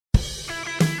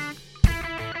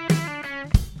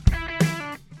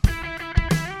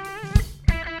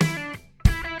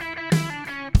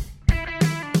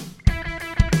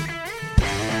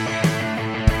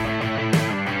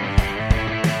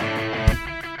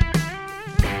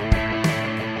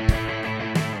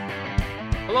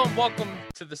and welcome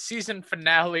to the season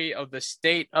finale of the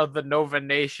State of the Nova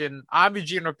Nation. I'm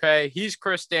Eugene Rapay. He's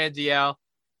Chris Danziel.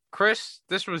 Chris,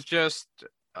 this was just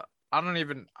I don't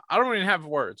even have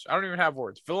words. I don't even have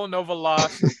words. Villanova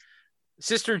lost.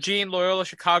 Sister Jean, Loyola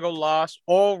Chicago lost.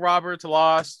 Oral Roberts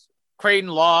lost. Creighton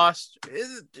lost.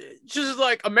 It's just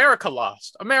like America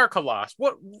lost. America lost.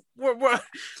 What?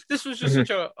 This was just such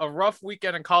a rough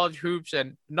weekend in college hoops,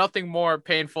 and nothing more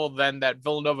painful than that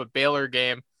Villanova Baylor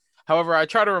game. However, I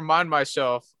try to remind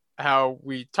myself how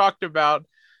we talked about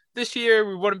this year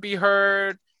we wouldn't be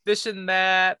hurt, this and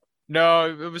that. No,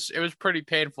 it was pretty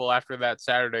painful after that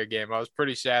Saturday game. I was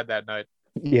pretty sad that night.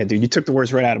 Yeah, dude, you took the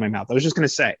words right out of my mouth. I was just going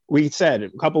to say, we said a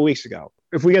couple of weeks ago,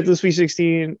 if we get to the Sweet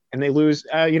 16 and they lose,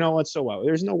 you know what, so what?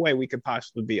 There's no way we could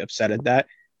possibly be upset at that.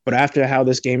 But after how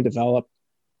this game developed,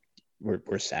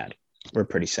 we're sad. We're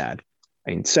pretty sad.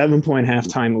 I mean, 7-point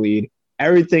halftime lead.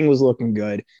 Everything was looking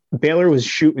good. Baylor was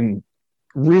shooting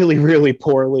really, really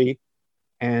poorly,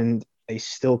 and they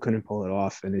still couldn't pull it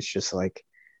off. And it's just like,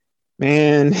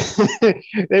 man,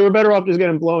 they were better off just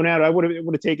getting blown out. It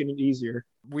would have taken it easier.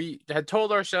 We had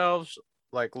told ourselves,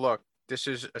 like, look, this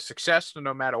is a success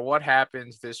no matter what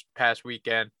happens this past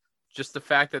weekend. Just the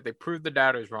fact that they proved the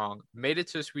doubters wrong, made it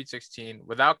to the Sweet 16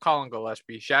 without Colin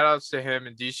Gillespie. Shout outs to him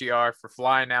and DCR for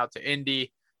flying out to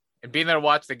Indy and being there to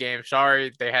watch the game.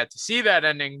 Sorry they had to see that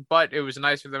ending, but it was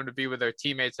nice for them to be with their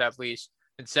teammates at least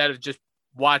instead of just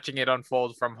watching it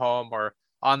unfold from home or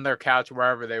on their couch,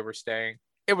 wherever they were staying.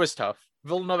 It was tough.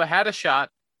 Villanova had a shot.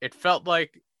 It felt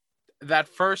like that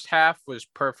first half was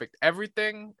perfect.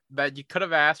 Everything that you could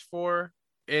have asked for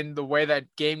in the way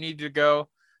that game needed to go,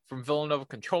 from Villanova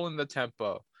controlling the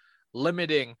tempo,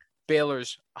 limiting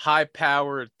Baylor's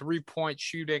high-powered three-point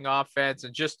shooting offense,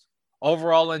 and just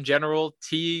overall in general,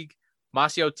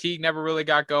 Masio Teague never really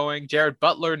got going. Jared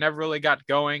Butler never really got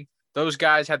going. Those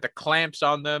guys had the clamps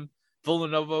on them.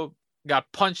 Villanova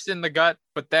got punched in the gut,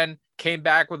 but then came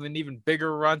back with an even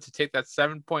bigger run to take that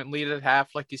 7-point lead at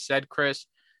half, like you said, Chris.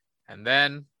 And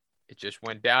then it just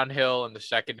went downhill in the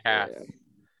second half. Yeah.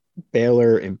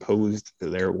 Baylor imposed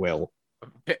their will.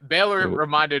 Baylor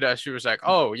reminded us, she was like,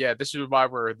 oh, yeah, this is why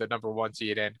we're the number one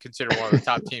seed and considered one of the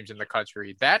top teams in the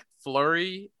country. That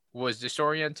flurry was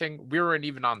disorienting. We weren't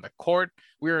even on the court.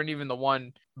 We weren't even the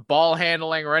one ball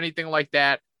handling or anything like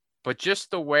that. But just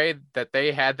the way that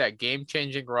they had that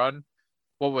game-changing run,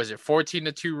 what was it,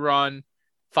 14-2 run,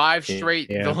 5 straight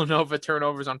Villanova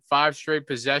turnovers on 5 straight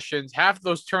possessions. Half of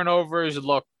those turnovers,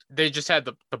 look, they just had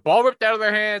the ball ripped out of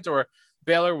their hands, or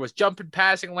Baylor was jumping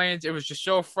passing lanes. It was just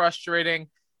so frustrating.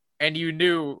 And you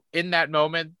knew in that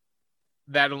moment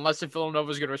that unless the Villanova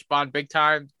was going to respond big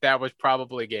time, that was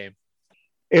probably game.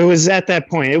 It was at that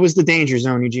point. It was the danger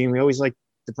zone, Eugene. We always like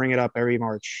to bring it up every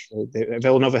March.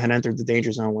 Villanova had entered the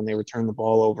danger zone when they would turn the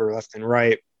ball over left and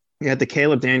right. You had the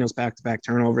Caleb Daniels back-to-back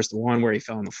turnovers, the one where he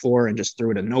fell on the floor and just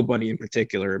threw it at nobody in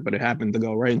particular, but it happened to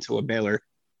go right into a Baylor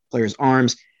player's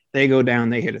arms. They go down,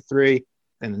 they hit a three.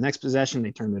 Then the next possession,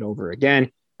 they turned it over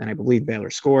again. Then I believe Baylor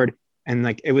scored. And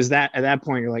like it was that at that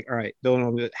point, you're like, all right,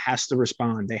 Villanova has to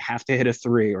respond. They have to hit a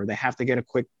three, or they have to get a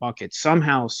quick bucket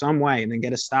somehow, some way, and then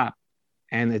get a stop.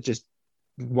 And it just,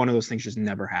 one of those things just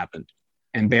never happened.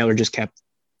 And Baylor just kept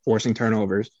forcing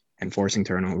turnovers. And forcing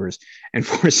turnovers. And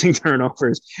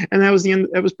that was the end.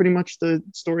 That was pretty much the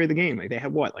story of the game. Like they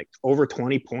had what, like over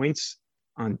 20 points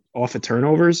off of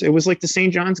turnovers. It was like the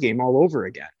St. John's game all over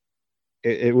again.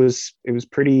 It was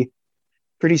pretty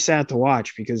sad to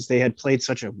watch because they had played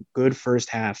such a good first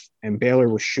half and Baylor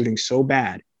was shooting so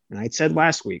bad. And I said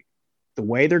last week, the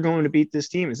way they're going to beat this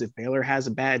team is if Baylor has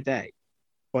a bad day.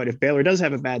 But if Baylor does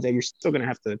have a bad day, you're still going to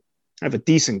have to have a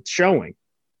decent showing.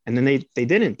 And then they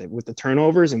didn't. With the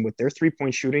turnovers and with their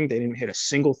three-point shooting, they didn't hit a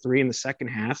single three in the second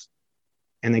half,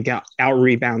 and they got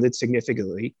out-rebounded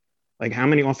significantly. Like, how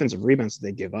many offensive rebounds did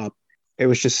they give up? It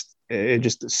was just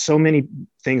so many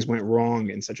things went wrong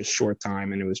in such a short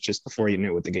time, and it was just before you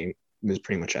knew it, the game was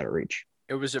pretty much out of reach.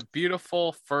 It was a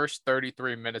beautiful first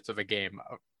 33 minutes of a game.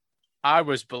 I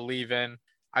was believing.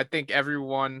 I think every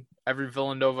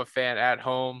Villanova fan at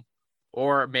home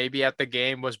or maybe at the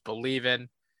game was believing.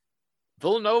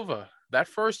 Villanova, that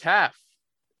first half,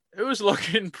 it was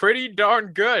looking pretty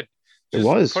darn good. It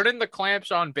was. Putting the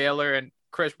clamps on Baylor. And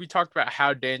Chris, we talked about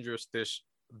how dangerous this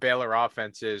Baylor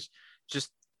offense is.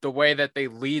 Just the way that they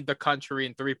lead the country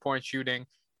in three-point shooting.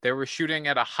 They were shooting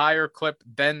at a higher clip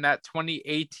than that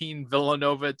 2018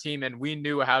 Villanova team, and we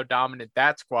knew how dominant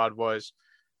that squad was.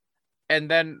 And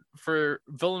then for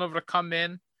Villanova to come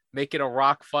in, make it a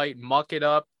rock fight, muck it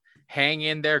up, hang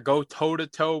in there, go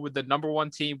toe-to-toe with the number one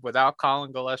team without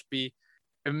Colin Gillespie,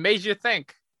 it made you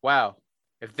think, wow,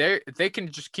 if they can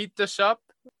just keep this up,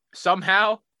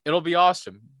 somehow it'll be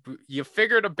awesome. You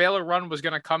figured a Baylor run was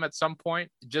going to come at some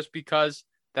point just because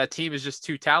that team is just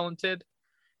too talented.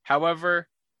 However,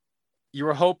 you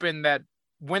were hoping that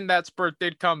when that spurt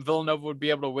did come, Villanova would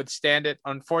be able to withstand it.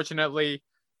 Unfortunately,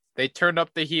 they turned up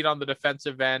the heat on the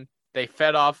defensive end. They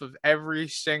fed off of every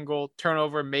single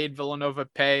turnover, made Villanova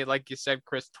pay. Like you said,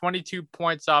 Chris, 22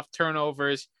 points off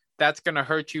turnovers. That's going to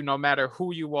hurt you no matter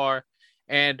who you are.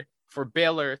 And for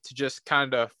Baylor to just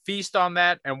kind of feast on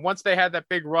that. And once they had that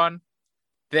big run,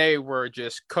 they were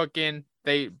just cooking.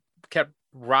 They kept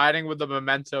riding with the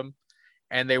momentum,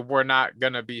 and they were not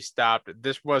going to be stopped.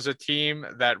 This was a team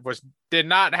that did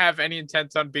not have any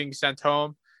intent on being sent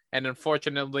home. And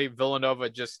unfortunately, Villanova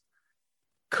just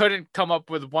couldn't come up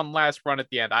with one last run at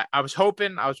the end. I was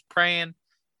hoping, I was praying.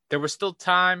 There was still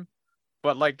time.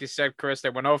 But like you said, Chris, they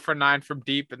went 0 for 9 from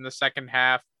deep in the second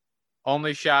half.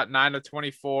 Only shot 9 of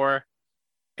 24.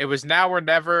 It was now or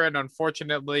never. And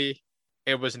unfortunately,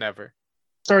 it was never.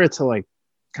 Started to like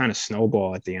kind of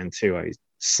snowball at the end too.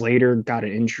 Slater got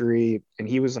an injury and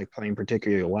he was like playing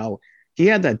particularly well. He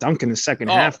had that dunk in the second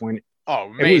half when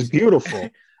it was beautiful.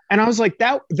 And I was like,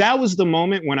 that was the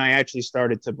moment when I actually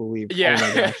started to believe, oh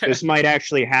my gosh, this might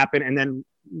actually happen. And then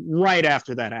right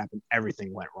after that happened,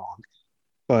 everything went wrong.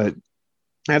 But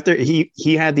after he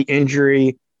had the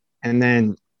injury, and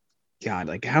then, God,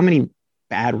 like how many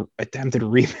bad attempted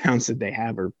rebounds did they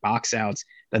have or box outs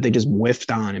that they just whiffed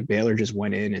on, and Baylor just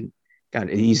went in and got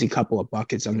an easy couple of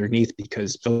buckets underneath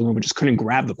because Villanova just couldn't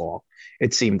grab the ball.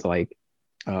 It seemed like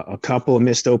a couple of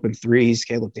missed open threes.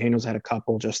 Caleb Daniels had a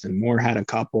couple. Justin Moore had a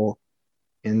couple.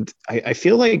 And I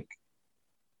feel like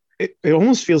it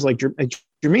almost feels like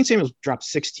Jermaine Samuels dropped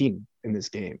 16 in this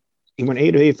game. He went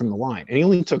 8 of 8 from the line, and he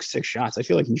only took 6 shots. I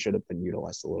feel like he should have been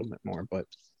utilized a little bit more, but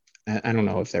I don't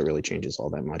know if that really changes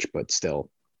all that much. But still,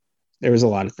 there was a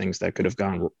lot of things that could have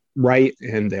gone right,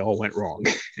 and they all went wrong.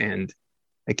 And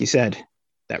like you said,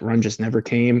 that run just never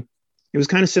came. It was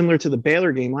kind of similar to the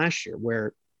Baylor game last year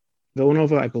where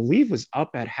Villanova, I believe, was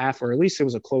up at half, or at least it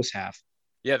was a close half.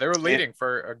 Yeah, they were leading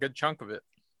for a good chunk of it.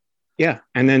 Yeah,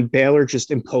 and then Baylor just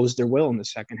imposed their will in the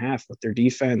second half with their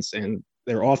defense, and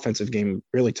their offensive game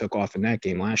really took off in that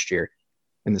game last year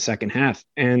in the second half.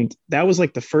 And that was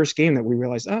like the first game that we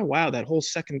realized, oh, wow, that whole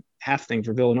second half thing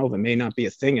for Villanova may not be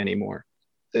a thing anymore.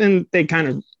 And they kind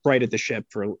of righted the ship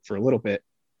for a little bit.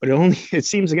 But it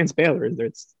seems against Baylor,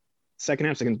 it's second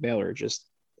half against Baylor, just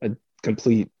a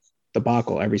complete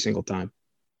debacle every single time.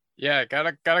 Yeah,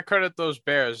 gotta credit those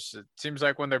Bears. It seems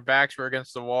like when their backs were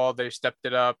against the wall, they stepped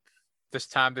it up. This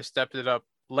time they stepped it up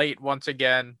late once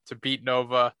again to beat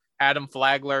Nova. Adam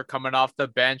Flagler coming off the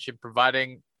bench and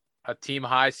providing a team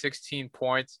high 16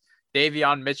 points.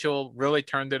 Davion Mitchell really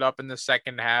turned it up in the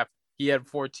second half. He had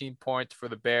 14 points for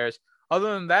the Bears.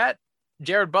 Other than that,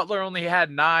 Jared Butler only had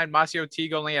 9. Masio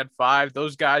Teague only had 5.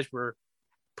 Those guys were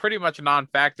pretty much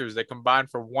non-factors. They combined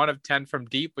for 1 of 10 from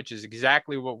deep, which is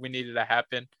exactly what we needed to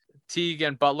happen. Teague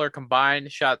and Butler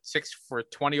combined shot 6 for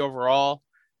 20 overall.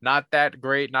 Not that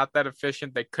great, not that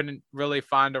efficient. They couldn't really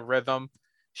find a rhythm.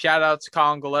 Shout out to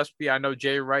Colin Gillespie. I know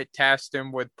Jay Wright tasked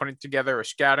him with putting together a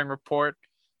scouting report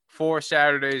for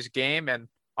Saturday's game. And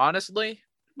honestly,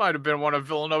 might have been one of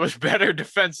Villanova's better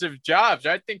defensive jobs.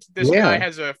 I think this guy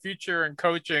has a future in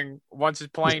coaching once his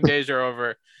playing days are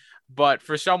over. But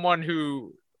for someone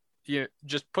who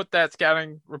just put that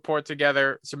scouting report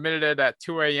together, submitted it at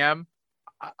 2 a.m.,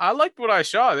 I liked what I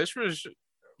saw. This was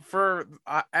for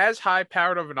as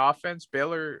high-powered of an offense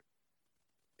Baylor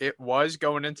it was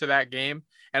going into that game.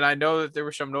 And I know that there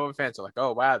were some Nova fans like,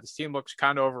 oh, wow, this team looks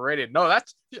kind of overrated. No,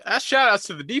 that's shout-outs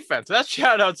to the defense. That's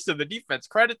shout-outs to the defense.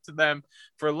 Credit to them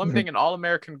for limiting an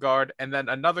All-American guard and then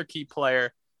another key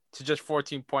player to just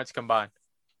 14 points combined.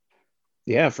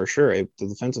 Yeah, for sure. The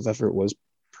defensive effort was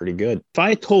pretty good. If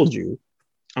I told you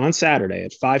on Saturday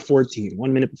at 5:14,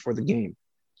 1 minute before the game,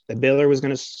 that Baylor was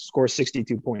going to score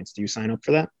 62 points, do you sign up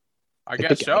for that? I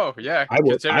guess so. Yeah. I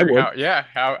would.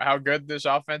 How good this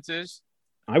offense is.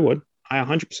 I would. I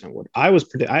 100% would.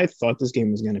 I thought this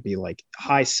game was going to be like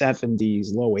high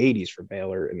 70s, low 80s for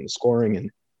Baylor in the scoring, and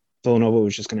Villanova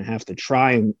was just going to have to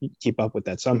try and keep up with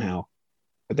that somehow.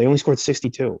 But they only scored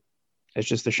 62. It's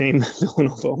just a shame that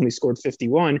Villanova only scored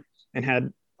 51 and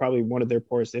had probably one of their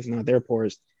poorest, if not their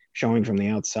poorest, showing from the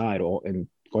outside in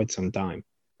quite some time.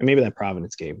 And maybe that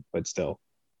Providence game, but still.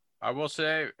 I will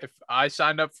say, if I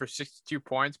signed up for 62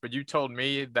 points, but you told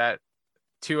me that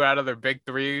 2 out of their big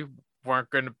 3 weren't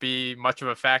going to be much of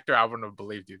a factor, I wouldn't have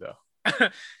believed you, though.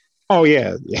 Oh,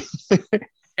 yeah.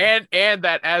 And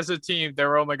that as a team,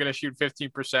 they're only going to shoot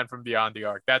 15% from beyond the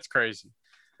arc. That's crazy.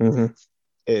 Mm-hmm.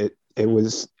 It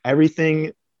was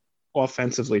everything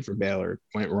offensively for Baylor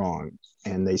went wrong,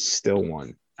 and they still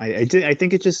won. I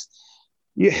think it just.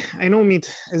 Yeah, I don't mean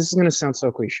this is going to sound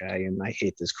so cliche, and I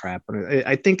hate this crap, but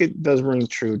I think it does ring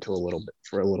true to a little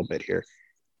bit here.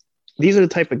 These are the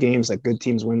type of games that good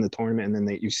teams win the tournament, and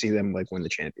then you see them like win the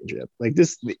championship. Like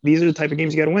this, these are the type of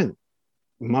games you got to win.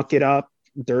 Muck it up,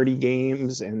 dirty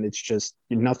games, and it's just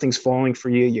nothing's falling for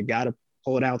you. You got to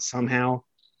pull it out somehow,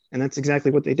 and that's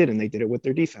exactly what they did, and they did it with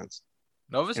their defense.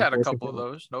 Nova's had a couple of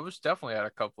those. Nova's definitely had a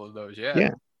couple of those. Yeah.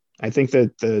 Yeah. I think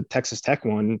that the Texas Tech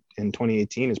one in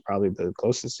 2018 is probably the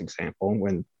closest example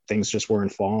when things just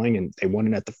weren't falling and they won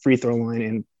it at the free throw line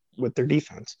and with their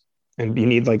defense. And you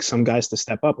need like some guys to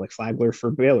step up, like Flagler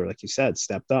for Baylor, like you said,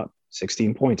 stepped up,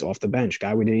 16 points off the bench,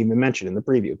 guy we didn't even mention in the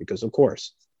preview because of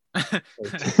course.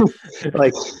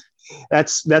 Like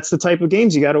that's the type of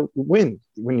games you got to win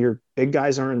when your big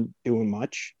guys aren't doing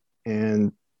much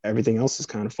and everything else is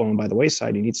kind of falling by the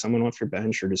wayside. You need someone off your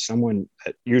bench or just someone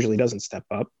that usually doesn't step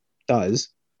up. Does,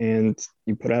 and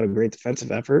you put out a great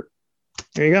defensive effort.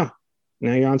 There you go.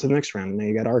 Now you're on to the next round. Now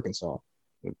you got Arkansas,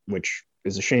 which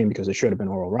is a shame because it should have been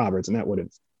Oral Roberts, and that would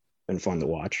have been fun to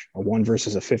watch. A 1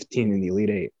 versus a 15 in the Elite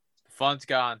Eight. Fun's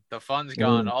gone. The fun's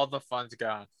gone. All the fun's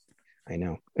gone. I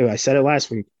know. I said it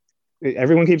last week.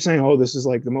 Everyone keeps saying, "Oh, this is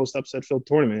like the most upset-filled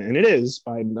tournament," and it is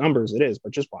by numbers. It is,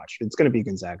 but just watch. It's going to be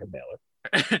Gonzaga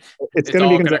Baylor. It's going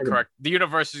to be Gonzaga. Correct. The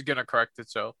universe is going to correct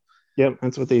itself. Yep,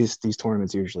 that's what these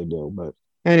tournaments usually do. But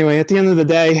anyway, at the end of the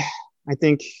day, I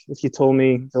think if you told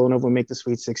me Villanova would make the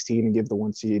Sweet 16 and give the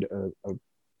 1 seed a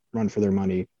run for their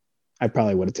money, I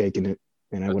probably would have taken it,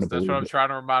 and I would have. That's what I'm trying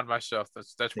to remind myself.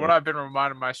 That's what I've been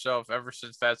reminding myself ever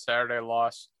since that Saturday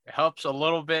loss. It helps a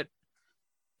little bit,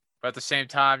 but at the same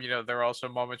time, there are also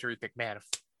moments where you think, man, if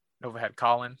Nova had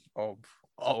Colin, Oof.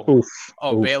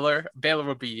 Baylor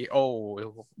would be it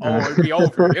would be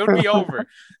over. It would be over.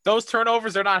 Those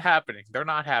turnovers are not happening. They're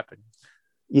not happening.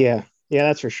 Yeah,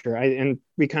 that's for sure. And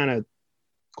we kind of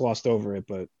glossed over it,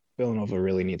 but Villanova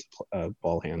really needs a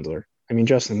ball handler. I mean,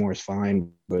 Justin Moore is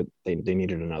fine, but they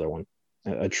needed another one,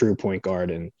 a true point guard.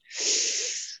 And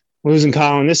losing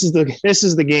Colin, this is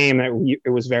the game that it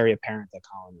was very apparent that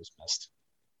Colin was missed.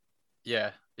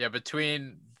 Yeah.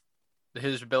 Between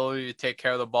his ability to take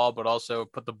care of the ball, but also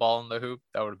put the ball in the hoop,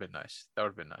 that would have been nice.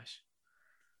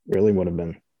 Really would have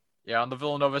been. Yeah, on the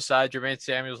Villanova side, Jermaine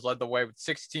Samuels led the way with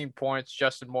 16 points.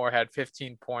 Justin Moore had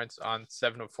 15 points on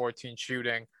 7 of 14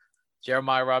 shooting.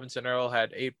 Jeremiah Robinson-Earl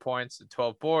had 8 points and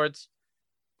 12 boards.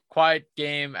 Quiet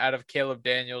game out of Caleb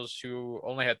Daniels, who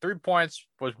only had 3 points,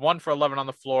 was 1 for 11 on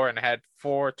the floor, and had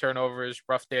 4 turnovers.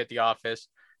 Rough day at the office.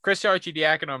 Chris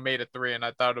Arcidiacono made a 3, and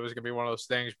I thought it was going to be one of those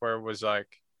things where it was like,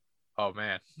 oh,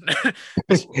 man.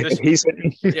 He's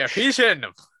hitting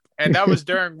them. And that was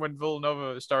during when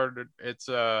Villanova started its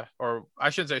or I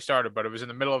shouldn't say started, but it was in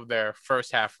the middle of their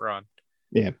first half run.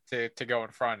 Yeah. To go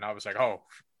in front. And I was like, oh,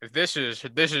 if this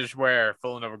is where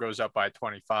Villanova goes up by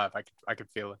 25, I could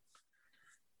feel it.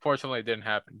 Fortunately, it didn't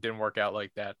happen. Didn't work out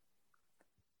like that.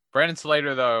 Brandon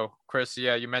Slater, though, Chris,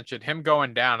 yeah, you mentioned him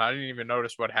going down. I didn't even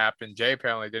notice what happened. Jay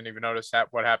apparently didn't even notice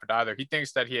what happened either. He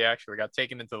thinks that he actually got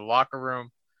taken into the locker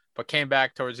room, but came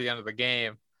back towards the end of the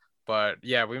game. But,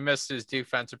 yeah, we missed his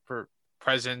defensive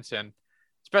presence, and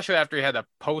especially after he had that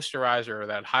posterizer or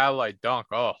that highlight dunk.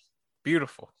 Oh,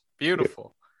 beautiful.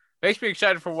 Makes me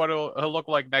excited for what he'll look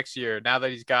like next year now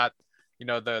that he's got,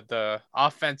 the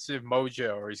offensive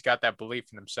mojo, or he's got that belief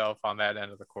in himself on that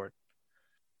end of the court.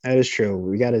 That is true.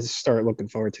 We got to start looking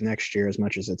forward to next year as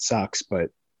much as it sucks,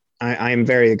 but I am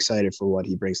very excited for what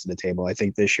he brings to the table. I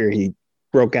think this year he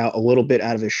broke out a little bit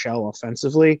out of his shell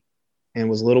offensively and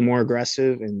was a little more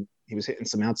aggressive, and he was hitting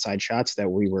some outside shots that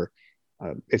we were,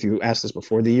 if you asked us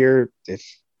before the year, if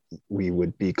we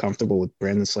would be comfortable with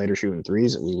Brandon Slater shooting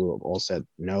threes, we would have all said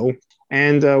no.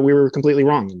 And we were completely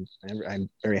wrong. And I'm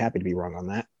very happy to be wrong on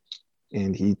that.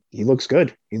 And he looks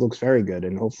good. He looks very good.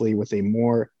 And hopefully with a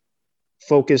more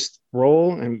focused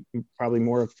role and probably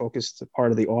more focused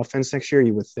part of the offense next year,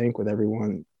 you would think with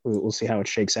everyone, we'll see how it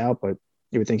shakes out, but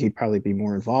you would think he'd probably be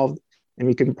more involved. And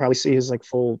we could probably see his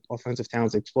full offensive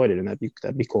talents exploited, and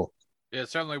that'd be cool. Yeah, it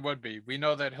certainly would be. We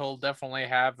know that he'll definitely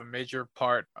have a major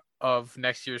part of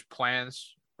next year's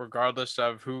plans, regardless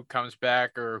of who comes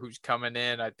back or who's coming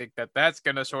in. I think that's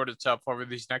going to sort itself over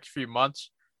these next few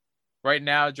months. Right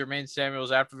now, Jermaine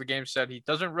Samuels, after the game, said he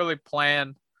doesn't really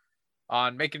plan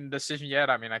on making a decision yet.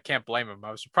 I mean, I can't blame him.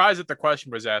 I was surprised that the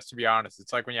question was asked, to be honest.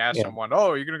 It's like when you ask someone,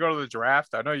 oh, you're going to go to the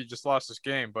draft? I know you just lost this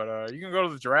game, but you going to go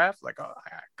to the draft? Like, oh,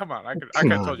 come on. I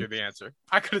could have told you the answer.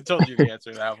 I could have told you the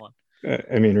answer to that one.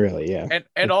 I mean, really, yeah.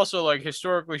 And also, like,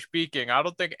 historically speaking, I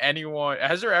don't think anyone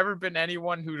has there ever been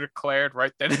anyone who declared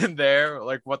right then and there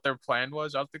like what their plan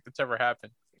was. I don't think that's ever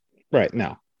happened. Right.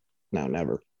 No, no,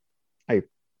 never. I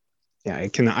Yeah,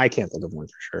 I can't think of one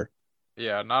for sure.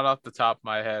 Yeah, not off the top of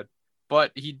my head,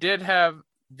 but he did have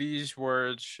these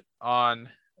words on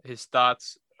his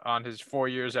thoughts on his 4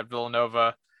 years at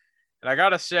Villanova, and I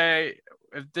gotta say,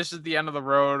 if this is the end of the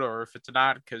road or if it's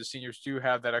not, because seniors do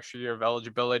have that extra year of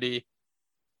eligibility,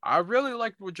 I really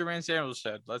liked what Jermaine Samuels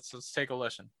said. Let's take a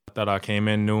listen. That I came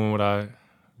in knowing what I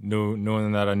knew,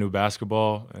 knowing that I knew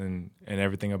basketball and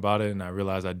everything about it, and I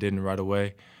realized I didn't right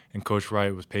away. And Coach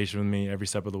Wright was patient with me every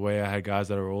step of the way. I had guys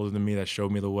that were older than me that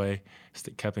showed me the way,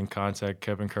 kept in contact,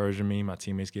 kept encouraging me. My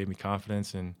teammates gave me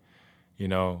confidence, and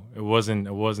it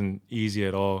wasn't easy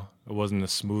at all. It wasn't a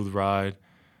smooth ride.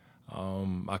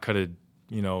 I could have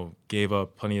gave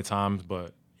up plenty of times,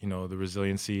 but the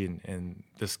resiliency and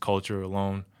this culture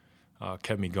alone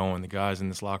kept me going. The guys in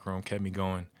this locker room kept me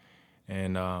going,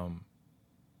 and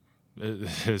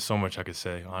there's so much I could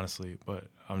say, honestly, but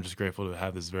I'm just grateful to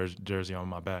have this jersey on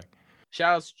my back.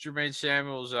 Shout out to Jermaine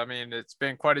Samuels. I mean, it's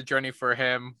been quite a journey for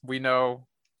him. We know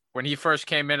when he first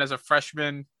came in as a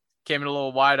freshman, came in a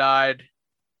little wide-eyed,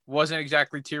 wasn't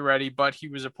exactly too ready, but he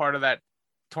was a part of that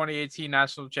 2018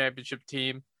 national championship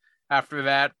team. After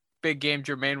that big game,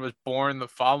 Jermaine was born the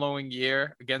following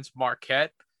year against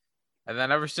Marquette. And then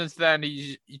ever since then,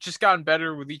 he's just gotten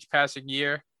better with each passing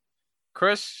year.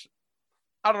 Chris,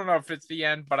 I don't know if it's the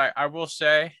end, but I will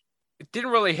say it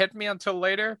didn't really hit me until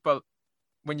later. But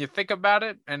when you think about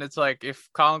it, and it's like if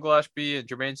Colin Gillespie and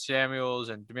Jermaine Samuels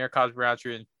and Demir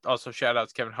Cosby, and also shout out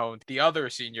to Kevin Hone, the other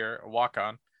senior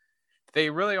walk-on, they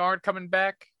really aren't coming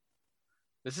back.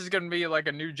 This is going to be like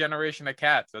a new generation of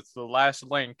cats. That's the last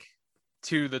link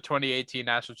to the 2018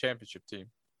 national championship team.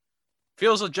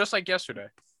 Feels just like yesterday.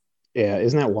 Yeah,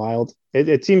 isn't that wild?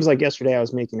 It seems like yesterday I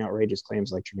was making outrageous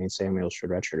claims like Jermaine Samuels should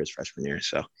redshirt his freshman year.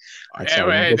 So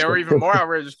hey, there were even more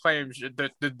outrageous claims.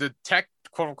 The tech,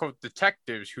 quote unquote,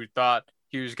 detectives who thought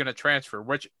he was going to transfer,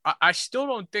 which I still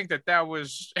don't think that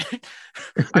was.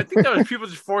 I think that was people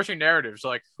just forcing narratives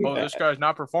like, oh, this guy's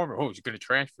not performing. Oh, he's going to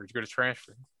transfer. He's going to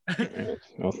transfer.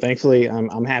 Well, thankfully,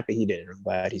 I'm happy he did. I'm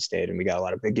glad he stayed, and we got a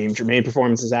lot of big game Jermaine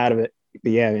performances out of it.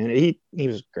 But yeah, man, he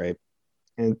was great,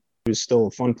 and he was still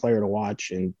a fun player to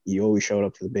watch, and he always showed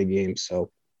up for the big games. So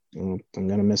I'm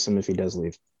gonna miss him if he does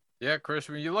leave. Yeah, Chris,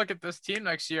 when you look at this team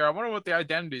next year, I wonder what the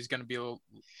identity is going to be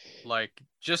like.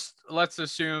 Just let's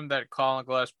assume that Colin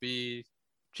Gillespie,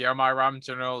 Jeremiah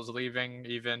Robinson Earl is leaving,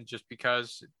 even just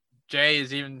because Jay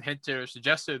has even hinted or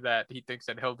suggested that he thinks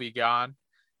that he'll be gone.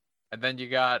 And then you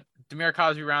got Demir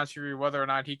Cosby Roundtree, whether or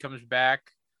not he comes back.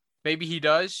 Maybe he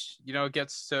does,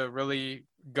 gets to really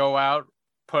go out,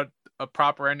 put a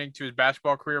proper ending to his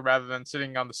basketball career rather than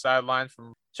sitting on the sidelines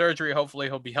from surgery. Hopefully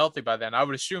he'll be healthy by then. I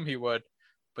would assume he would.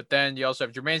 But then you also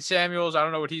have Jermaine Samuels. I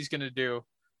don't know what he's going to do.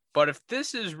 But if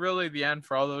this is really the end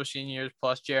for all those seniors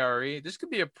plus JRE, this could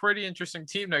be a pretty interesting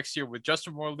team next year with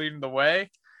Justin Moore leading the way.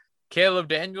 Caleb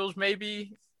Daniels,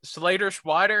 maybe. Slater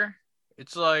Swider.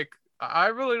 It's like, I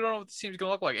really don't know what this team's going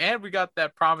to look like. And we got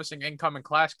that promising incoming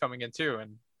class coming in too.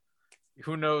 And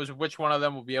who knows which one of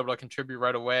them will be able to contribute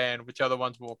right away and which other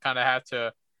ones will kind of have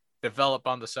to develop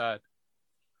on the side.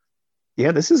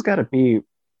 Yeah, this has got to be,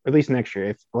 at least next year,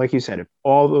 if, like you said, if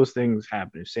all those things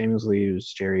happen, if Samuels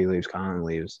leaves, Jerry leaves, Colin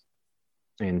leaves,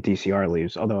 and DCR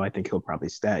leaves, although I think he'll probably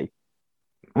stay.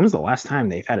 When was the last time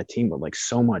they've had a team with like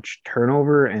so much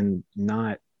turnover and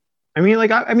not? I mean,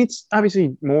 it's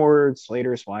obviously more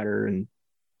Slater, Swider, and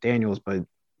Daniels, but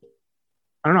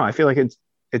I don't know. I feel like it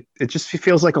just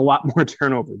feels like a lot more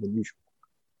turnover than usual.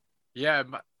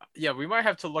 Yeah, we might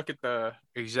have to look at the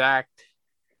exact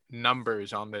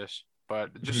numbers on this.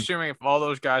 But just assuming if all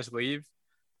those guys leave,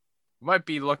 we might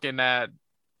be looking at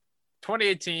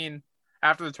 2018.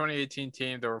 After the 2018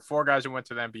 team, there were 4 guys who went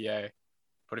to the NBA.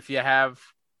 But if you have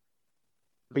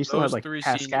you still had like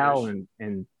Pascal seniors,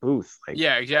 and Booth.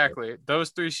 Yeah, exactly. Those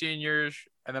 3 seniors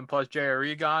and then plus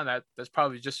JRE gone, that's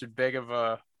probably just as big of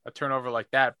a turnover like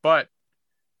that. But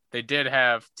they did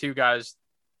have 2 guys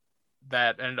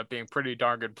that ended up being pretty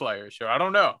darn good players. So I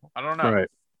don't know. Right.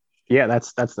 Yeah,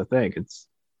 that's the thing. It's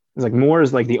like Moore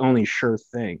is like the only sure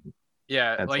thing.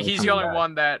 Yeah, like he's the only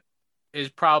one that is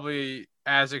probably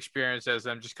as experienced as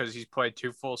them just because he's played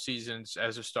 2 full seasons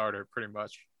as a starter pretty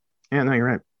much. Yeah, no, you're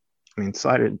right. I mean,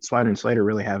 Swider and Slater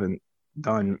really haven't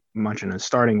done much in a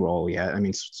starting role yet. I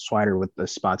mean, Swider with the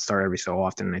spot start every so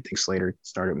often, and I think Slater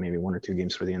started maybe 1 or 2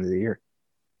 games for the end of the year.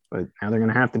 But now they're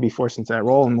going to have to be forced into that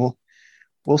role, and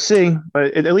we'll see.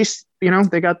 But at least,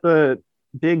 they got the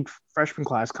big freshman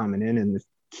class coming in, and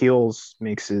Keels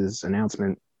makes his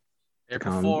announcement to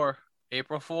April come. 4,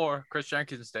 April 4, Chris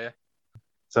Jenkins Day.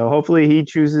 So hopefully he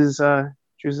chooses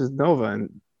Nova.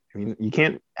 And I mean, you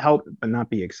can't help but not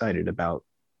be excited about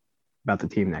the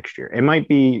team next year. It might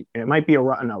be a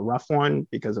rough one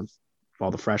because of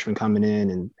all the freshmen coming in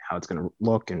and how it's going to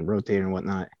look and rotate and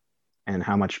whatnot, and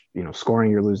how much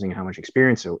scoring you're losing, how much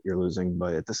experience you're losing.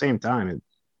 But at the same time, it's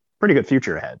pretty good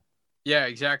future ahead. Yeah,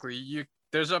 exactly.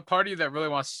 There's a party that really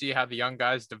wants to see how the young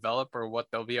guys develop or what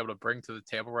they'll be able to bring to the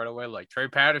table right away. Like Trey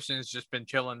Patterson's just been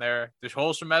chilling there this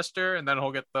whole semester, and then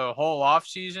he'll get the whole off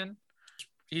season.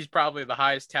 He's probably the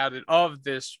highest touted of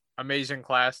this amazing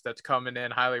class that's coming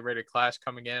in, highly rated class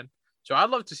coming in. So I'd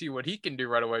love to see what he can do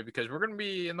right away because we're going to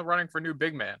be in the running for new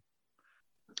big man.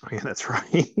 Oh, yeah, that's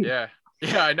right. Yeah.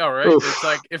 Yeah, I know, right? Oof. It's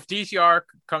like if DTR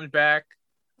comes back,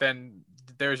 then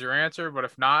there's your answer. But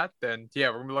if not, then yeah,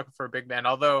 we're going to be looking for a big man.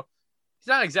 Although he's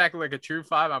not exactly like a true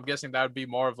five. I'm guessing that would be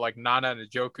more of like Nana and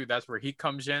Njoku. That's where he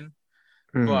comes in.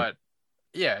 Mhm. But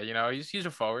yeah, he's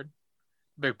a forward.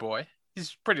 Big boy.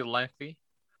 He's pretty lengthy.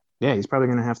 Yeah, he's probably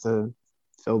going to have to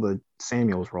fill the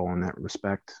Samuels role in that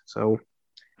respect. So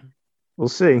we'll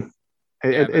see.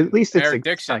 Yeah, At least it's Eric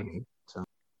Dixon. exciting. So,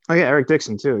 oh yeah, Eric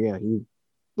Dixon too. Yeah, he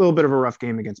a little bit of a rough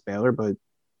game against Baylor, but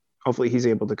hopefully he's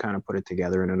able to kind of put it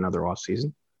together in another off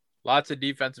season. Lots of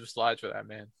defensive slides for that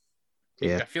man.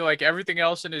 Yeah, I feel like everything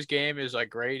else in his game is like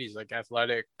great. He's like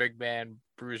athletic, big man,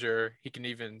 bruiser. He can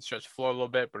even stretch the floor a little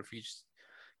bit, but if he just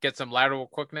gets some lateral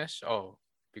quickness,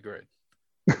 be great.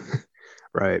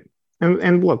 right.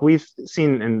 And look, we've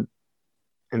seen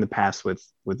in the past with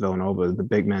Villanova, the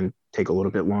big men take a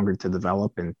little bit longer to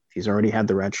develop, and he's already had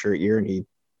the redshirt year, and he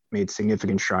made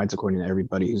significant strides according to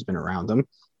everybody who's been around him.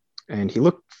 And he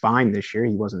looked fine this year.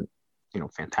 He wasn't,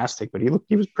 fantastic, but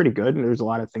he was pretty good, and there's a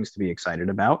lot of things to be excited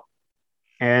about.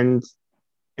 And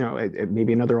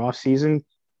maybe another off season,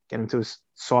 get him to his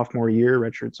sophomore year,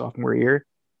 redshirt sophomore year,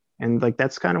 and like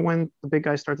that's kind of when the big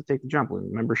guys start to take the jump.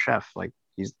 Remember Chef, like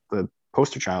he's the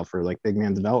poster child for like big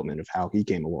man development of how he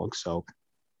came along. So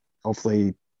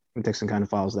hopefully Dixon kind of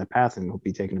follows that path and he'll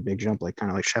be taking a big jump, like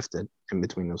kind of like Chef did in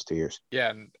between those 2 years.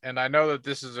 Yeah, and I know that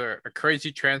this is a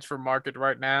crazy transfer market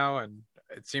right now, and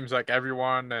it seems like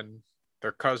everyone and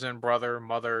their cousin, brother,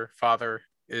 mother, father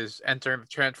is entering the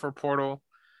transfer portal.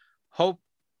 Hope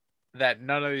that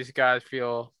none of these guys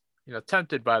feel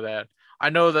tempted by that. I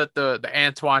know that the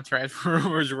Antoine transfer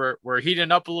rumors were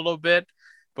heating up a little bit,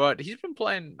 but he's been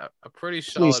playing a pretty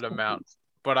solid amount.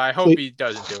 But I hope he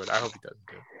doesn't do it.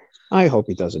 I hope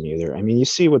he doesn't either. I mean, you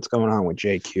see what's going on with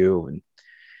JQ, and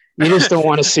you just don't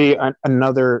want to see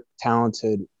another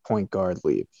talented point guard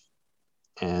leave,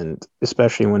 and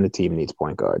especially when the team needs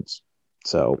point guards.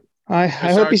 So I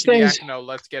hope he stays.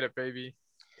 Let's get it, baby.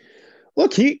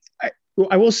 Look,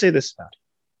 I will say this about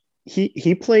him.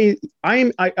 He played.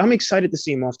 I'm excited to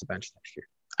see him off the bench next year.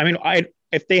 I mean,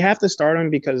 if they have to start him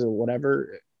because of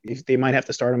whatever, if they might have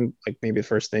to start him like maybe the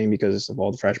first thing because of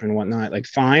all the freshmen and whatnot, like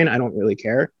fine, I don't really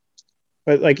care.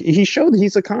 But like he showed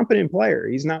he's a competent player.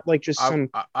 He's not like just some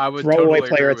throwaway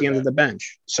player at the end of the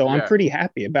bench. So I'm pretty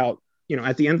happy about,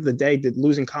 at the end of the day, did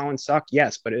losing Colin suck?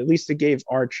 Yes, but at least it gave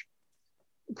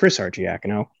Chris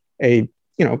Archiacono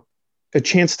a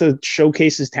chance to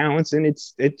showcase his talents, and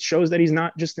it shows that he's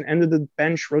not just an end of the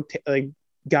bench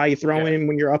guy you throw in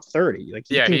when you're up 30. Like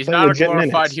he's not a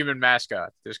glorified human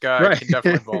mascot. This guy can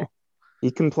definitely ball. He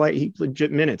can play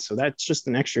legit minutes, so that's just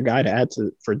an extra guy to add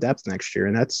for depth next year,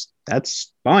 and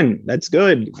that's fun. That's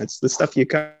good. That's the stuff you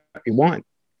want.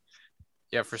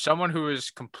 Yeah, for someone who is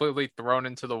completely thrown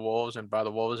into the Wolves, and by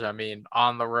the Wolves I mean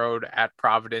on the road at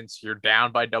Providence, you're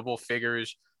down by double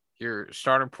figures. Your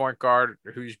starting point guard,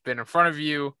 who's been in front of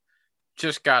you,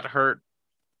 just got hurt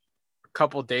a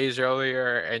couple days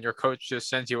earlier, and your coach just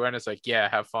sends you in. It's like, yeah,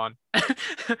 have fun.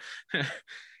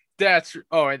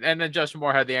 And then Justin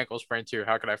Moore had the ankle sprain too.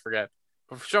 How could I forget?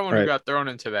 But for someone who got thrown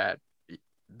into that,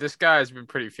 this guy has been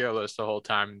pretty fearless the whole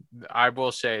time. I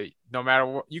will say, no matter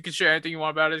what, you can share anything you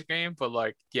want about his game, but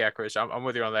like, yeah, Chris, I'm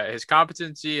with you on that. His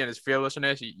competency and his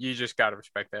fearlessness, you just got to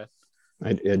respect that.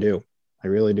 I do. I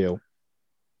really do.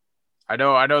 I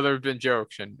know there have been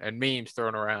jokes and memes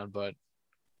thrown around, but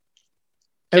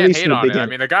at least hate on it. I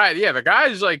mean, the guy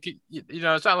is like,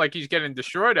 it's not like he's getting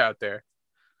destroyed out there.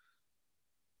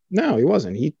 No, he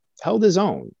wasn't. He held his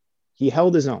own. He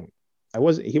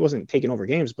wasn't taking over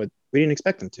games, but we didn't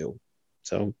expect him to.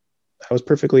 So I was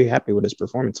perfectly happy with his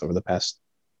performance over the past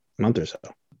month or so.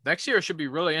 Next year should be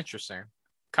really interesting.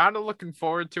 Kind of looking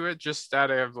forward to it, just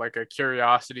out of like a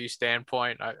curiosity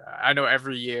standpoint. I know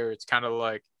every year it's kind of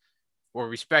like where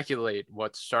we speculate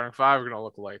what's starting five going to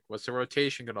look like, what's the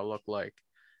rotation going to look like.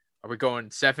 Are we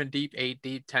going 7 deep, 8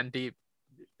 deep, 10 deep?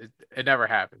 It never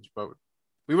happens, but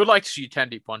we would like to see 10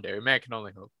 deep one day. Man can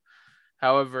only hope.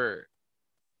 However,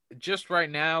 just right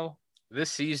now,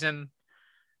 this season,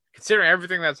 considering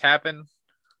everything that's happened,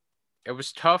 it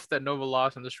was tough that Nova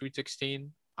lost in the Sweet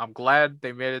 16. I'm glad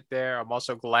they made it there. I'm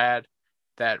also glad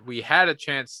that we had a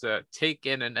chance to take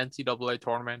in an NCAA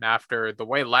tournament after the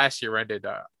way last year ended.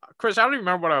 Chris, I don't even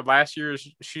remember what our last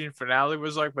year's season finale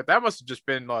was like, but that must have just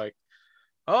been like,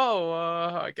 oh,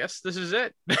 I guess this is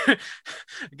it.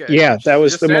 Yeah, that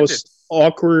was Just the ended. most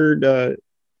awkward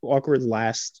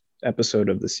last episode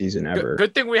of the season ever.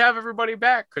 Good thing we have everybody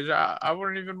back, because I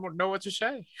wouldn't even know what to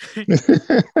say.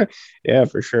 Yeah,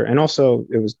 for sure. And also,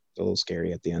 it was a little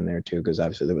scary at the end there too, because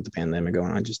obviously with the pandemic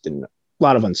going on, just didn't a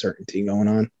lot of uncertainty going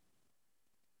on.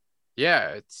 Yeah,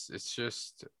 it's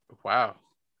just wow.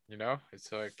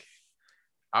 It's like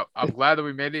I'm glad that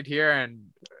we made it here,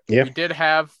 and Yeah. we did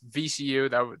have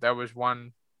VCU. That was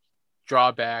one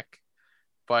drawback,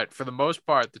 but for the most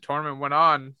part, the tournament went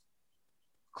on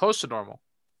close to normal.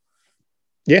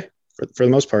 Yeah, for the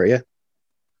most part, yeah.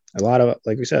 A lot of,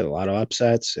 like we said, a lot of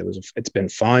upsets. It's been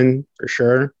fun for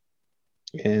sure,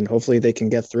 and hopefully they can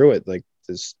get through it like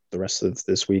the rest of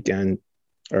this weekend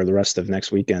or the rest of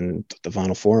next weekend, the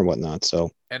Final Four and whatnot.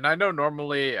 So, And I know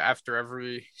normally after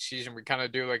every season we kind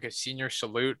of do like a senior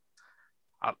salute.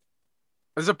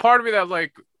 There's a part of me that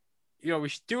like, we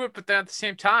should do it, but then at the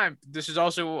same time, this is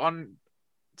also on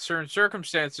certain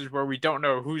circumstances where we don't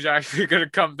know who's actually going to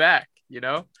come back.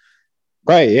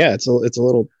 right, yeah, it's a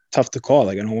little tough to call.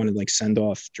 Like I don't want to like send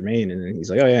off Jermaine and then he's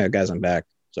like, oh yeah, guys, I'm back.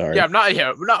 Sorry. Yeah, I'm not.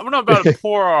 Yeah, we're not about to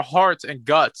pour our hearts and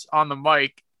guts on the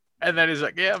mic, and then he's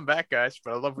like, "Yeah, I'm back, guys,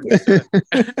 but I love what you said."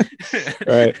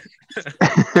 Right.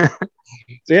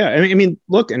 So yeah, I mean,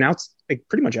 look, and now it's like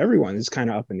pretty much everyone is kind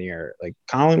of up in the air. Like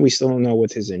Colin, we still don't know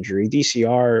with his injury.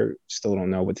 DCR still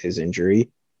don't know with his injury.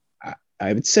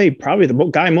 I would say probably the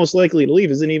guy most likely to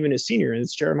leave isn't even a senior, and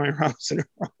it's Jeremiah Robinson.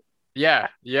 Yeah,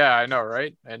 I know,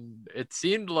 right? And it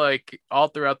seemed like all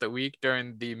throughout the week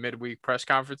during the midweek press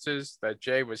conferences that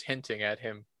Jay was hinting at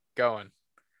him going.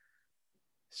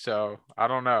 So I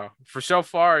don't know. For so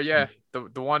far, yeah,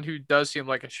 the one who does seem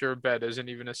like a sure bet isn't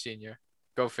even a senior.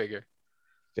 Go figure.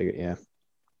 Yeah.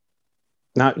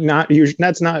 Not usually.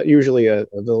 That's not usually a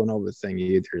Villanova thing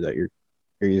either that you're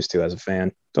used to as a fan.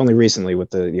 It's only recently with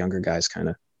the younger guys kind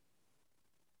of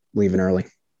leaving early.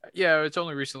 Yeah, it's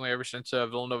only recently, ever since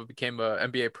Villanova became a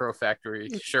NBA Pro Factory,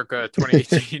 circa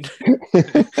 2018.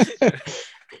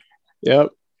 Yep.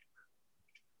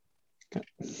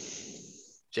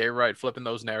 Jay Wright flipping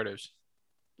those narratives.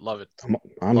 Love it.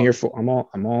 I'm here for. I'm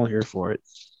all here for it.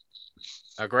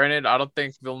 Now, granted, I don't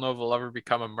think Villanova will ever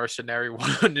become a mercenary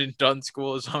one and done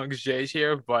school as long as Jay's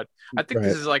here, but I think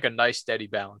this is like a nice steady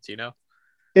balance,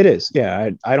 It is. Yeah,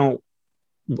 I don't.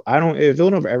 If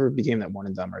Villanova ever became that one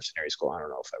and done mercenary school, I don't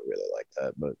know if I really like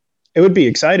that, but it would be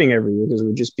exciting every year because it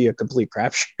would just be a complete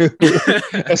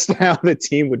crapshoot as to how the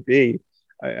team would be.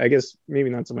 I guess maybe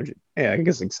not so much. Yeah, I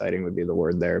guess exciting would be the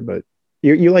word there, but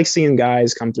you like seeing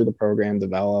guys come through the program,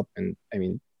 develop, and I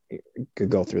mean, you could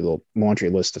go through the laundry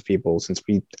list of people since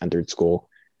we entered school.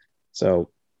 So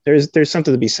there's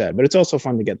something to be said, but it's also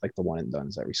fun to get like the one and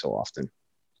dones every so often.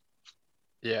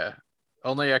 Yeah.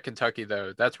 Only at Kentucky,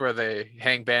 though. That's where they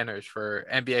hang banners for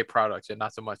NBA products and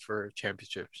not so much for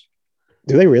championships.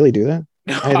 Do they really do that?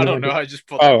 I don't know. I just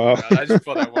pulled that one out. I just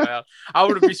pulled that one out. I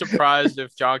wouldn't be surprised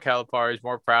if John Calipari is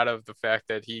more proud of the fact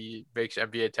that he makes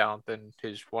NBA talent than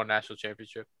his one national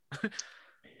championship.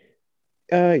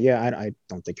 Yeah, I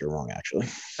don't think you're wrong, actually.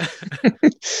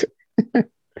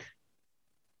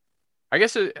 I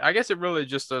guess it really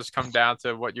just does come down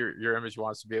to what your image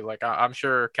wants to be. Like I'm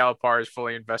sure Calipari is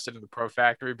fully invested in the Pro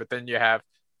Factory, but then you have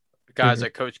guys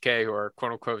like Coach K who are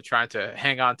quote unquote trying to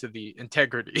hang on to the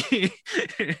integrity.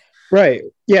 Right.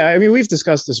 Yeah. I mean, we've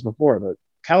discussed this before, but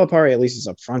Calipari at least is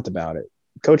upfront about it.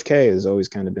 Coach K has always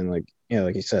kind of been like,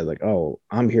 like you said, like, oh,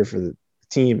 I'm here for the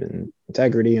team and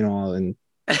integrity and all. And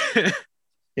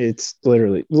it's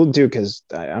literally, well, dude, because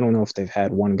I don't know if they've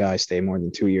had one guy stay more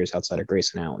than 2 years outside of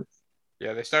Grayson Allen.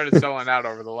 Yeah, they started selling out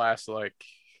over the last like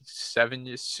 7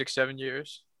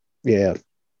 years. Yeah.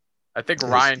 I think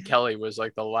Ryan Kelly was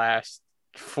like the last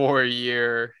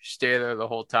 4-year stay there the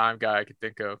whole time guy I could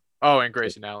think of. Oh, and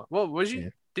Grayson Allen. Well,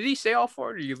 did he stay all 4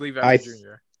 or did you leave after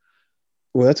junior?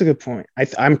 Well, that's a good point.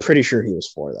 I'm pretty sure he was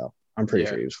 4, though. I'm pretty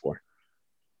sure he was 4.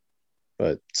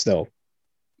 But still,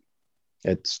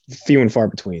 it's few and far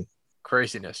between.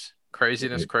 Craziness.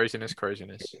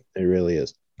 It really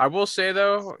is. I will say,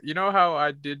 though, you know how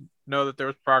I did know that there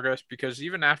was progress? Because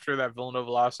even after that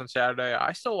Villanova loss on Saturday,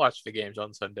 I still watched the games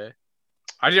on Sunday.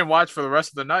 I didn't watch for the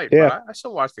rest of the night, Yeah. but I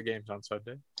still watched the games on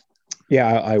Sunday. Yeah,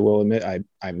 I will admit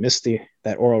I missed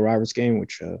that Oral Roberts game,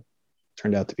 which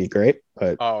turned out to be great.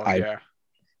 But I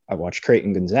watched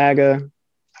Creighton Gonzaga,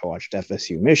 I watched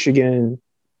FSU Michigan,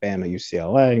 Bama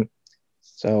UCLA.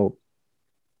 So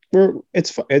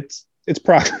it's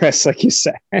progress, like you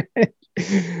said.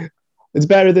 It's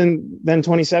better than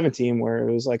 2017, where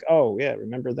it was like, oh yeah,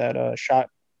 remember that shot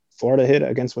Florida hit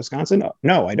against Wisconsin?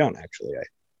 No, I don't actually.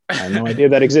 I had no idea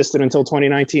that existed until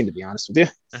 2019, to be honest with you.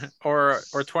 Or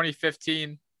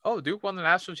 2015. Oh, Duke won the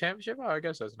national championship. Oh, I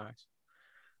guess that's nice.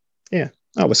 Yeah.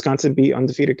 Oh, Wisconsin beat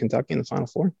undefeated Kentucky in the Final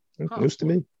Four. Used to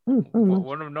be.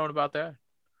 Wouldn't have known about that.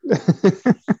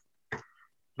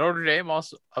 Notre Dame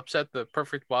also upset the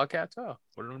perfect Wildcats. Oh,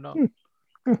 wouldn't have known.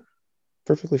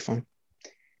 Perfectly fine.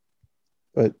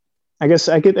 But I guess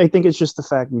I think it's just the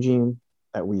fact, Eugene,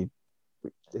 that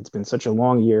it's been such a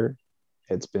long year.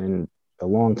 It's been a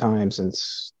long time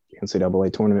since the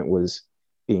NCAA tournament was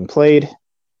being played.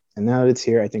 And now that it's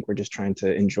here, I think we're just trying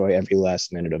to enjoy every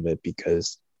last minute of it,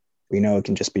 because we know it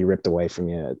can just be ripped away from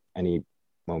you at any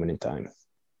moment in time.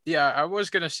 Yeah, I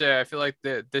was going to say, I feel like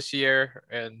this year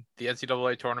and the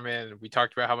NCAA tournament, we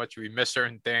talked about how much we miss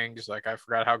certain things. Like, I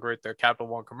forgot how great the Capital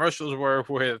One commercials were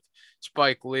with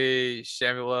Spike Lee,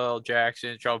 Samuel L.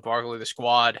 Jackson, Charles Barkley, the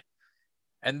squad.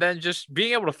 And then just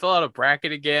being able to fill out a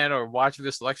bracket again or watch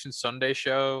the Selection Sunday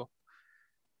show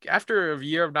after a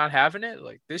year of not having it,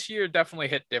 like this year definitely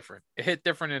hit different. It hit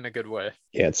different in a good way.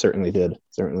 Yeah, it certainly did.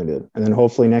 And then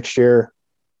hopefully next year,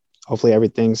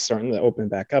 everything's starting to open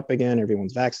back up again.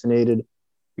 Everyone's vaccinated.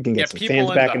 We can get some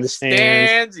fans back in the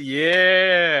stands.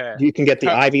 Yeah. You can get the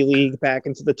Ivy League back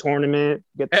into the tournament,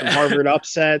 get some Harvard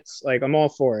upsets. Like, I'm all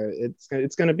for it.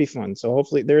 It's going to be fun. So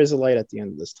hopefully there is a light at the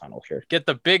end of this tunnel here. Get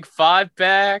the Big Five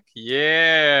back.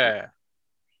 Yeah.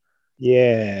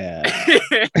 Yeah.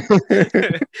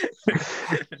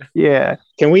 Yeah.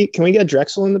 Can we get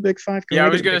Drexel in the Big Five? I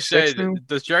was going to say,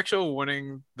 does Drexel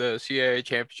winning the CAA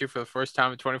championship for the first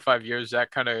time in 25 years,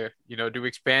 that kind of, do we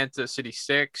expand to City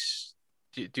 6?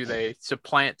 Do they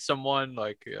supplant someone?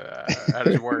 Like, how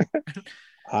does it work?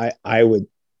 I would.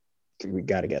 We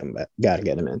got to get him back. Got to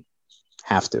get him in.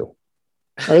 Have to, or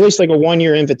at least like a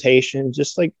 1-year invitation.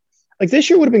 Just like this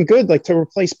year would have been good, like to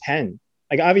replace Penn.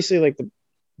 Like, obviously, like the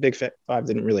Big Five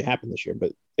didn't really happen this year,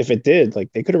 but if it did,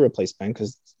 like they could have replaced Penn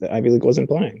because the Ivy League wasn't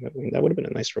playing. I mean, that would have been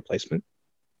a nice replacement.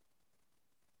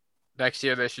 Next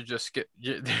year, they should just get.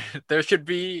 There should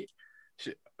be.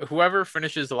 Whoever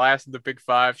finishes last in the Big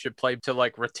Five should play to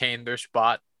like retain their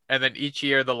spot. And then each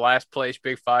year, the last place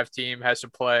Big Five team has to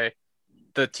play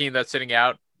the team that's sitting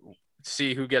out,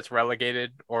 see who gets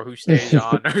relegated or who stays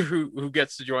on or who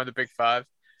gets to join the Big Five.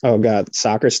 Oh God,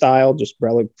 soccer style, just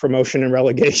promotion and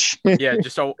relegation. Yeah,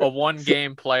 just a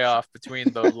 1-game playoff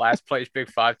between the last place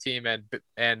Big Five team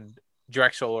and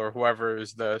Drexel or whoever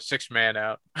is the 6th man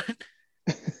out.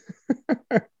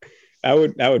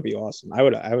 That would be awesome. I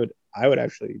would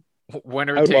actually.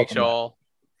 Winner takes all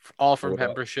from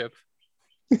membership.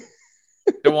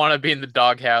 Don't want to be in the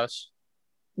doghouse.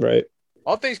 Right.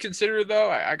 All things considered, though,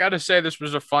 I got to say this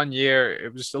was a fun year.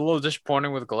 It was a little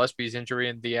disappointing with Gillespie's injury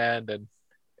in the end and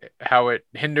how it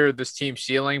hindered this team's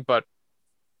ceiling. But,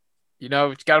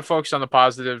 it's got to focus on the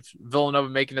positive. Villanova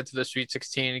making it to the Sweet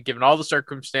 16, given all the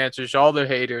circumstances, all the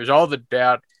haters, all the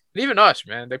doubt, and even us,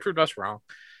 man. They proved us wrong.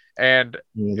 And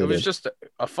it was just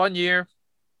a fun year,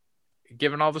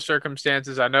 given all the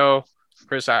circumstances. I know,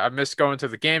 Chris, I missed going to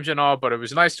the games and all, but it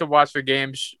was nice to watch the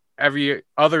games every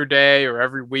other day or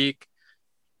every week.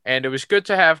 And it was good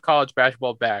to have college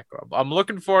basketball back. I'm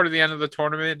looking forward to the end of the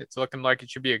tournament. It's looking like it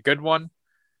should be a good one.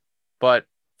 But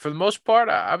for the most part,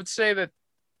 I would say that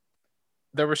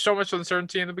there was so much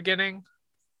uncertainty in the beginning.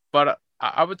 But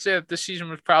I would say that this season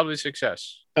was probably a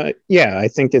success. Yeah, I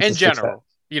think it's in general.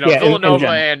 Yeah, Villanova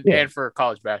and for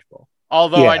college basketball.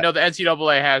 Although I know the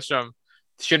NCAA has some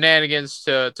shenanigans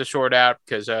to sort out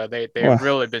because they've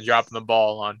really been dropping the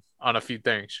ball on a few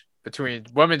things between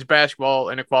women's basketball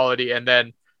inequality and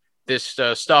then this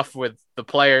stuff with the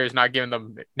players not giving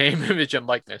them name, image, and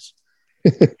likeness.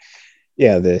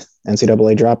 Yeah, the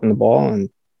NCAA dropping the ball on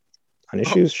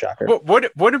issues. Shocker.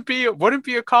 Wouldn't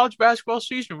be a college basketball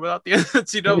season without the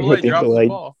NCAA dropping the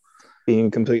ball.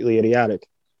 Being completely idiotic.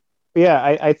 But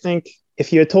yeah, I think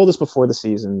if you had told us before the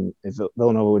season if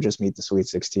Villanova would just meet the Sweet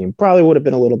 16, probably would have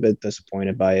been a little bit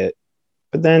disappointed by it.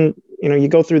 But then, you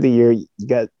go through the year,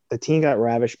 the team got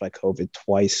ravished by COVID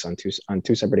twice on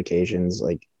two separate occasions.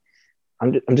 Like,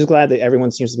 I'm just glad that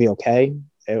everyone seems to be okay.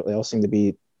 They all seem to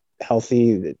be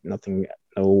healthy.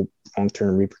 No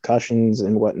long-term repercussions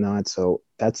and whatnot. So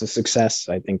that's a success.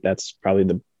 I think that's probably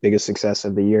the biggest success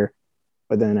of the year.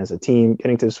 But then as a team,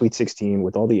 getting to the Sweet 16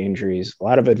 with all the injuries, a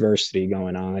lot of adversity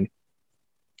going on,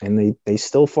 and they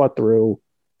still fought through.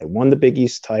 They won the Big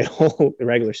East title, the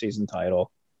regular season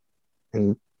title,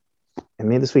 and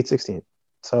made the Sweet 16.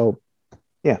 So,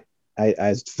 yeah,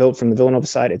 I felt from the Villanova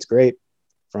side, it's great.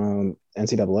 From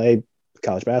NCAA,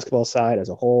 college basketball side as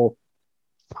a whole,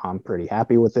 I'm pretty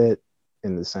happy with it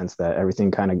in the sense that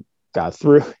everything kind of got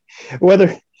through. Whether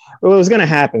it was going to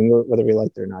happen, whether we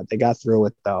liked it or not, they got through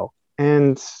it though.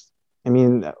 And I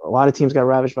mean, a lot of teams got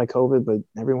ravaged by COVID, but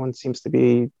everyone seems to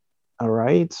be all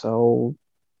right. So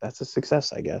that's a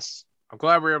success, I guess. I'm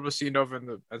glad we were able to see Nova in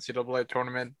the NCAA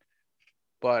tournament.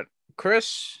 But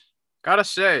Chris, gotta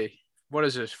say, what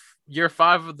is this? Year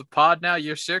 5 of the pod now?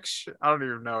 Year 6? I don't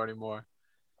even know anymore.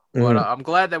 But I'm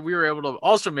glad that we were able to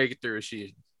also make it through a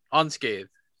season unscathed.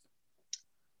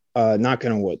 Knock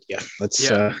on wood. Yeah.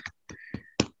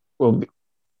 Well,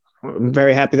 I'm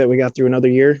very happy that we got through another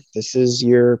year. This is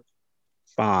year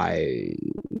 5.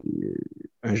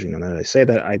 Actually, no, now that I say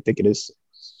that, I think it is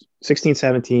 16,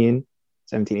 17,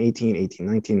 17, 18, 18,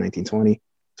 19, 19, 20,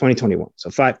 2021. So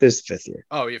 5, this is the 5th year.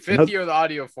 Oh, your 5th year of the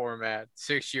audio format,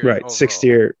 6th year. Right, overall. 6th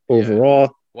year overall. Yeah.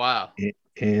 Wow.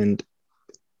 And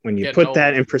when you put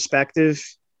that in perspective,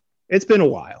 it's been a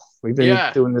while. We've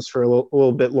been doing this for a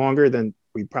little bit longer than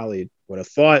we probably would have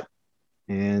thought.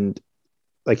 And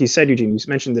like you said, Eugene, you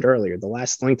mentioned it earlier, the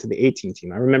last link to the 18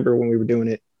 team. I remember when we were doing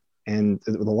it and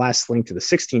the last link to the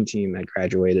 16 team had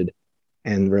graduated.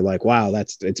 And we're like, wow,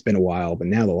 it's been a while. But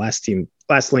now the last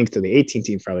link to the 18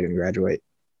 team probably going to graduate.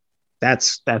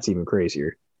 That's even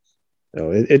crazier.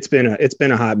 So it's been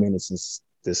a hot minute since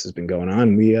this has been going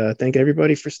on. We thank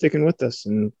everybody for sticking with us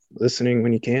and listening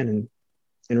when you can and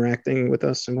interacting with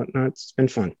us and whatnot. It's been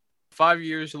fun. 5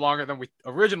 years longer than we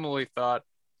originally thought.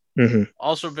 Mm-hmm.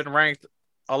 Also been ranked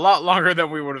a lot longer than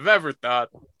we would have ever thought.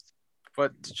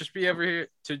 But to just be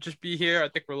here, I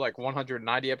think we're like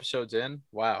 190 episodes in.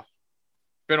 Wow.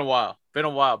 Been a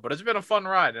while, but it's been a fun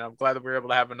ride, and I'm glad that we were able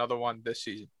to have another one this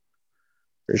season.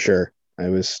 For sure. I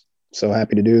was so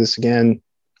happy to do this again.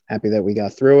 Happy that we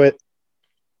got through it,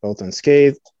 both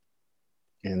unscathed,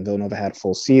 and Villanova had a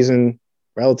full season,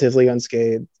 relatively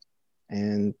unscathed,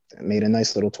 and made a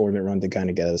nice little tournament run to kind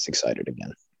of get us excited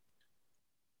again.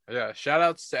 Yeah, shout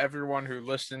outs to everyone who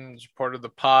listened and supported the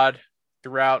pod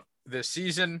throughout this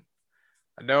season.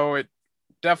 I know it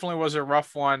definitely was a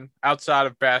rough one outside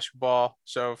of basketball.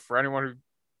 So for anyone who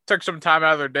took some time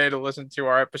out of their day to listen to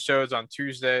our episodes on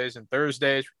Tuesdays and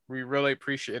Thursdays, we really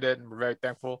appreciate it and we're very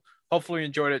thankful. Hopefully you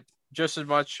enjoyed it just as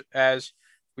much as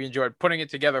we enjoyed putting it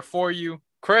together for you.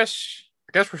 Chris,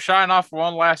 I guess we're shying off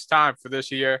one last time for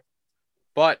this year.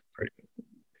 But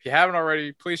if you haven't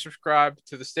already, please subscribe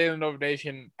to the State of the Nova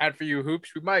Nation at VU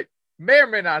Hoops. We may or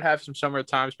may not have some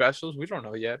summertime specials. We don't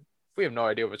know yet. We have no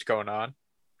idea what's going on.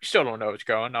 We still don't know what's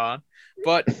going on.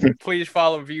 But please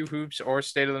follow VU Hoops or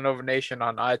State of the Nova Nation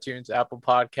on iTunes, Apple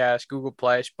Podcasts, Google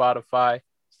Play, Spotify,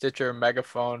 Stitcher,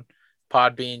 Megaphone,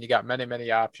 Podbean. You got many,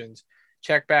 many options.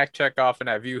 Check back, check off, and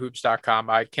at viewhoops.com.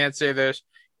 I can't say this,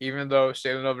 even though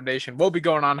State of the Nova Nation will be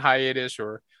going on hiatus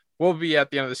or will be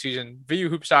at the end of the season.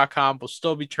 viewhoops.com will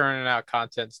still be churning out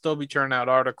content, still be churning out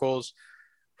articles.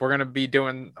 We're going to be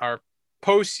doing our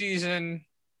postseason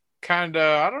kind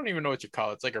of, I don't even know what you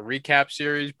call it. It's like a recap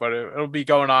series, but it'll be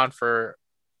going on for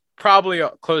probably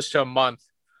close to a month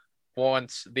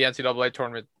once the NCAA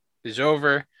tournament is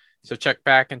over. So check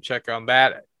back and check on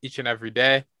that each and every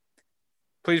day.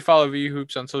 Please follow VU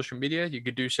Hoops on social media. You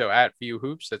could do so at VU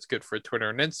Hoops. That's good for Twitter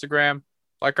and Instagram.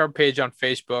 Like our page on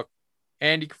Facebook.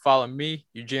 And you can follow me,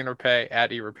 Eugene Rapay, at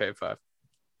eRapay5.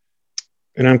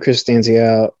 And I'm Chris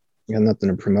Stanzial. Got nothing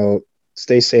to promote.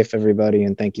 Stay safe, everybody,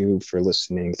 and thank you for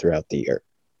listening throughout the year.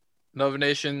 Nova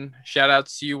Nation, shout out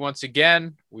to you once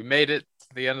again. We made it to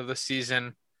the end of the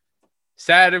season.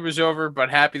 Sad it was over,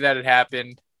 but happy that it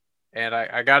happened. And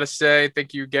I got to say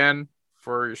thank you again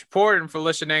for your support and for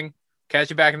listening.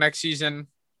 Catch you back next season,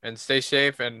 and stay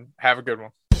safe and have a good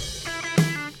one.